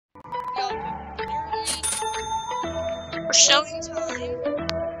We're showing time.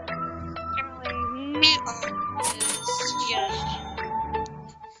 Apparently, he is just.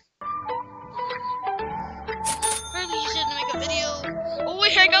 Apparently, he said to make a video. Oh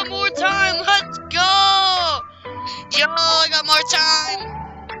wait, I got more time. Let's go. Yo, I got more time.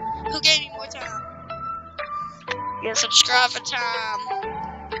 Who gave me more time? Yeah, subscribe for time.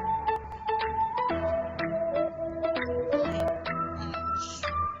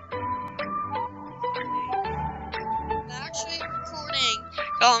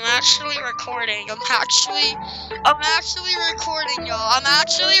 I'm actually recording, y'all. I'm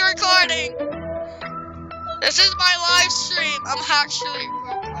actually recording. This is my live stream. I'm actually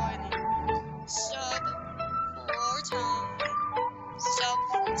recording. Sub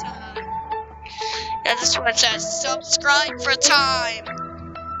for time. Yeah, this is what it says. Subscribe for time.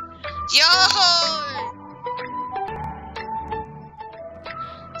 Yo!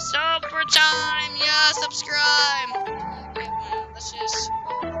 Sub for time. Yeah, subscribe. Let's just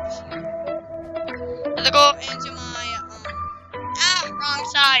go into my wrong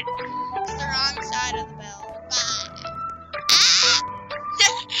side. It's the wrong side of the bell.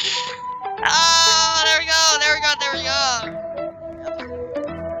 Oh, there we go.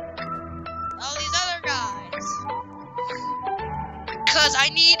 Oh, these other guys. Cause I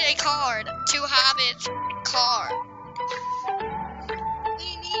need a card to have it card.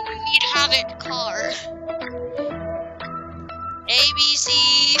 You need have it card. ABC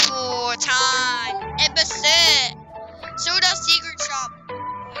for time. ABC. Soda secret shop.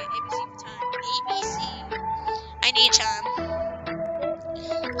 Wait, ABC for time. ABC. I need time.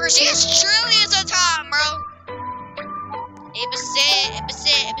 Versus trillions of time, bro. ABC.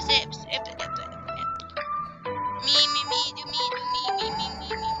 Me.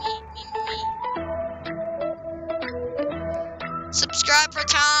 Subscribe for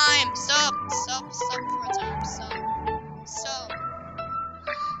time. Sub for time.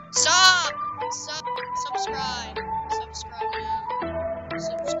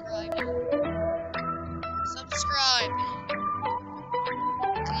 Subscribe now.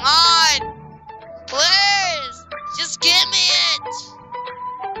 Come on. Please. Just give me it.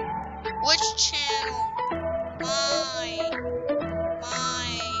 Which channel? My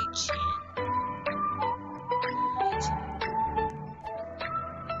channel.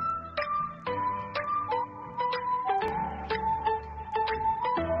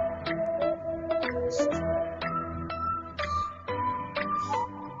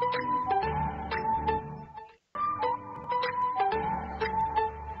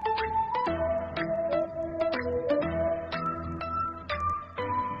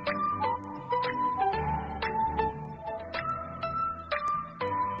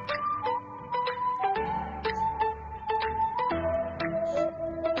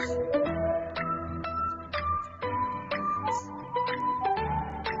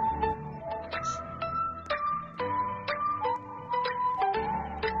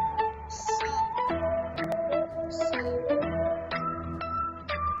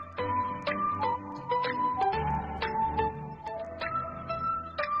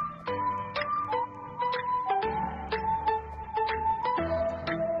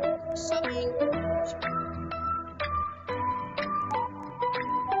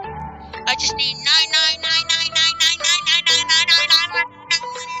 I just need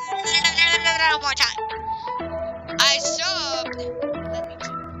 9999999999999 more time. I subbed.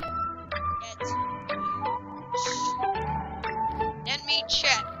 Let me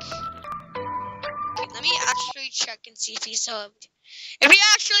check. Okay, let me actually check and see if he subbed. If he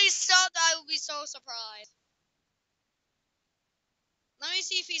actually subbed, I will be so surprised. Let me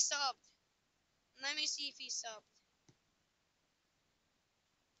see if he subbed.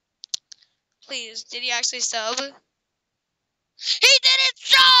 Please, did he actually sub? He didn't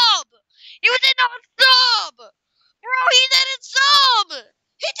sub! He did not sub! Bro, he didn't sub!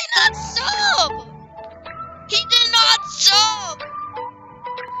 He did not sub! He did not sub!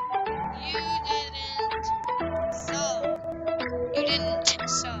 You didn't sub. You didn't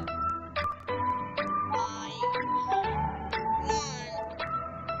sub. I have won,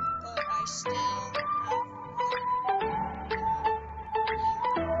 but I still have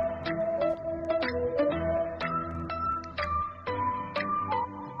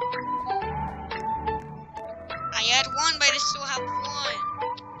I had one, but I still have one.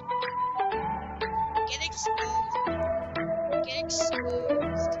 Get exposed. Get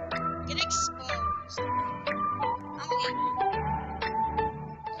exposed. Get exposed. I'm leaving.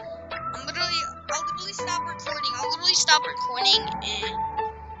 I'll literally stop recording. I'll literally stop recording and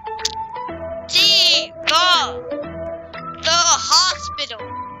the hospital.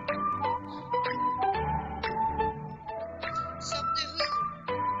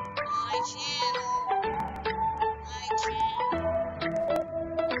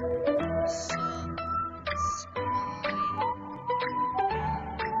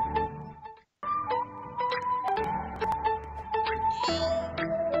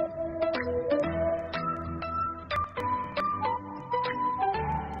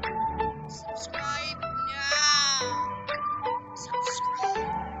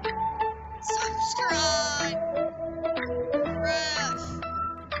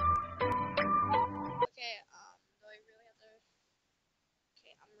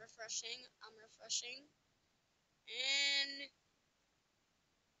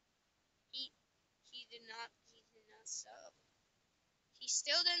 not sub. He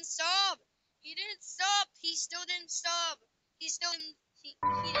still didn't sub. He didn't sub. He still didn't sub. He still didn't. He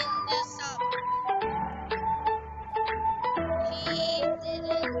didn't sub. He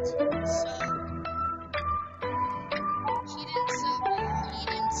didn't sub. He didn't sub. He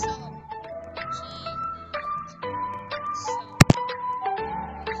didn't sub.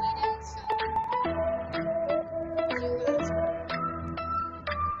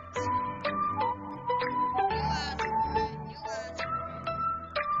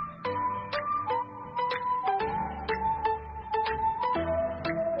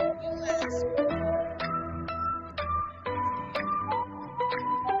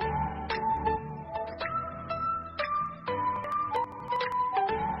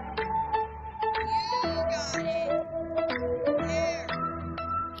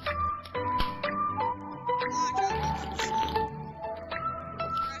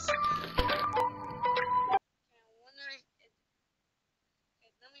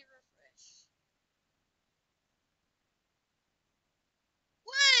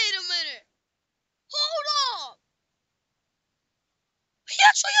 He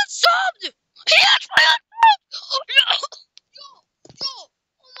actually unsubbed! He actually unsubbed! Yo!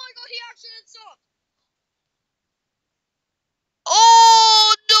 Oh my god, he actually unsubbed!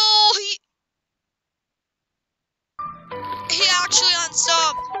 Oh no, he actually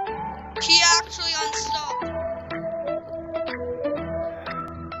unsubbed! He actually unsubbed!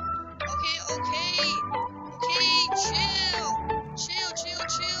 Okay,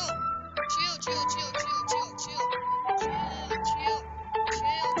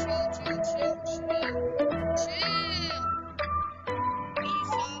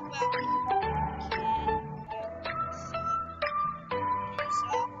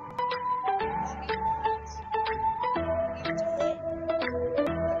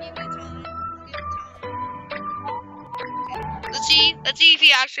 Let's see if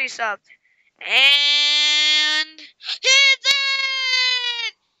he actually subbed. And he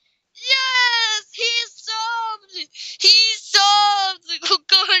did! Yes, he subbed! He subbed!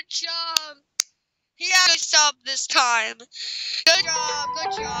 Good job! He actually subbed this time. Good job.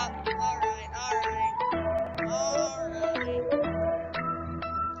 Alright.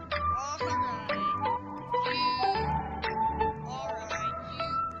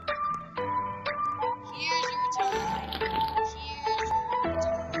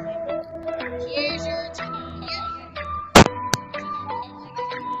 Here's your time.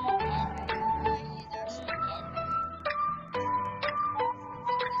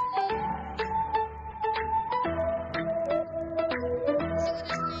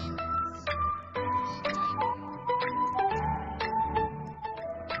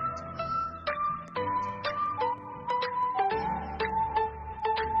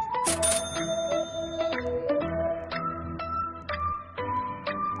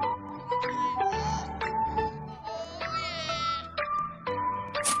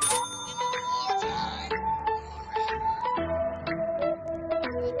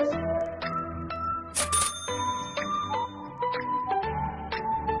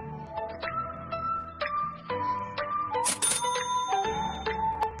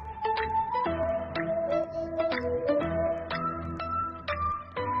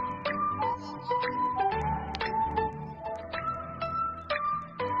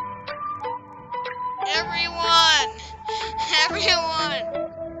 Everyone!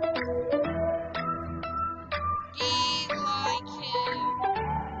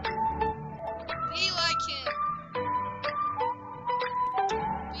 Be like him.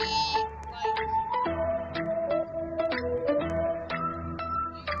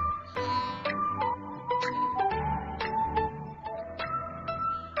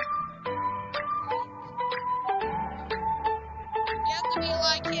 You have to be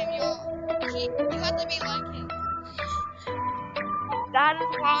like him, y'all. You have to be like him. That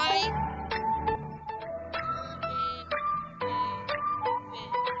is why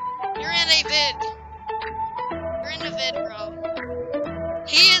you're in a vid. You're in a vid, bro.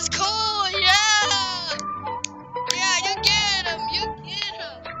 He is cool, yeah! Yeah, you get him.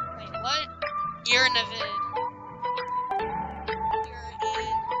 Wait, what? You're in a vid.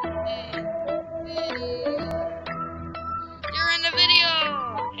 You're in a video.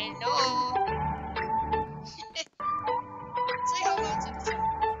 Hello. Say hello to the chat.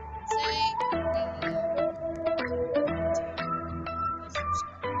 Say hello to the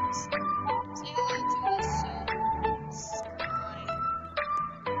subscribers. Say hello to the subscribers.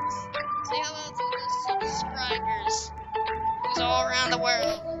 Say hello to the subscribers. Who's all around the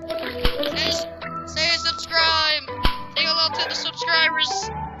world. Say subscribe. Say hello to the subscribers.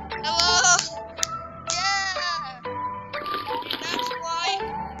 Hello. Yeah.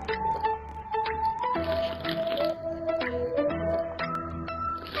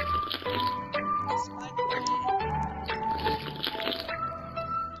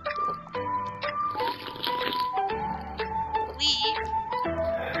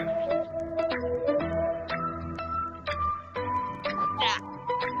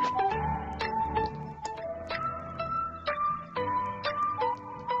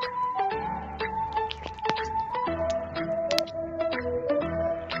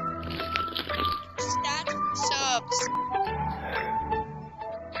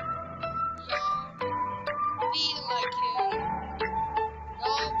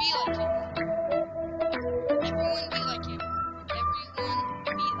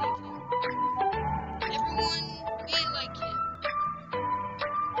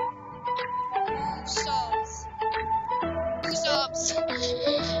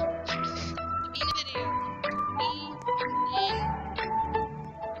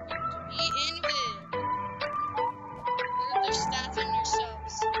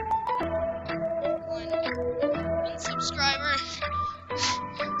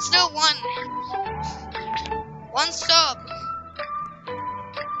 got one. One sub.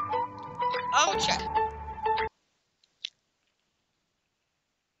 Oh, check.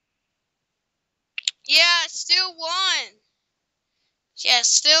 Yeah, still one. Yeah,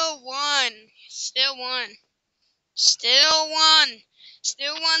 still one. Still one. Still one.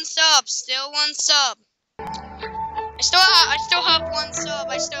 Still one sub. Still one sub. I still have one sub.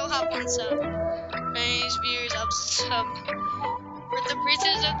 I still have one sub. Nice viewers up sub. For the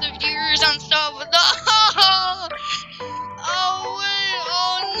princess of the viewers on sub. No! Oh wait,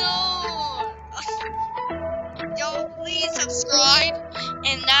 oh no! Yo, please subscribe,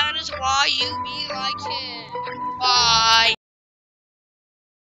 and that is why you be like him. Bye.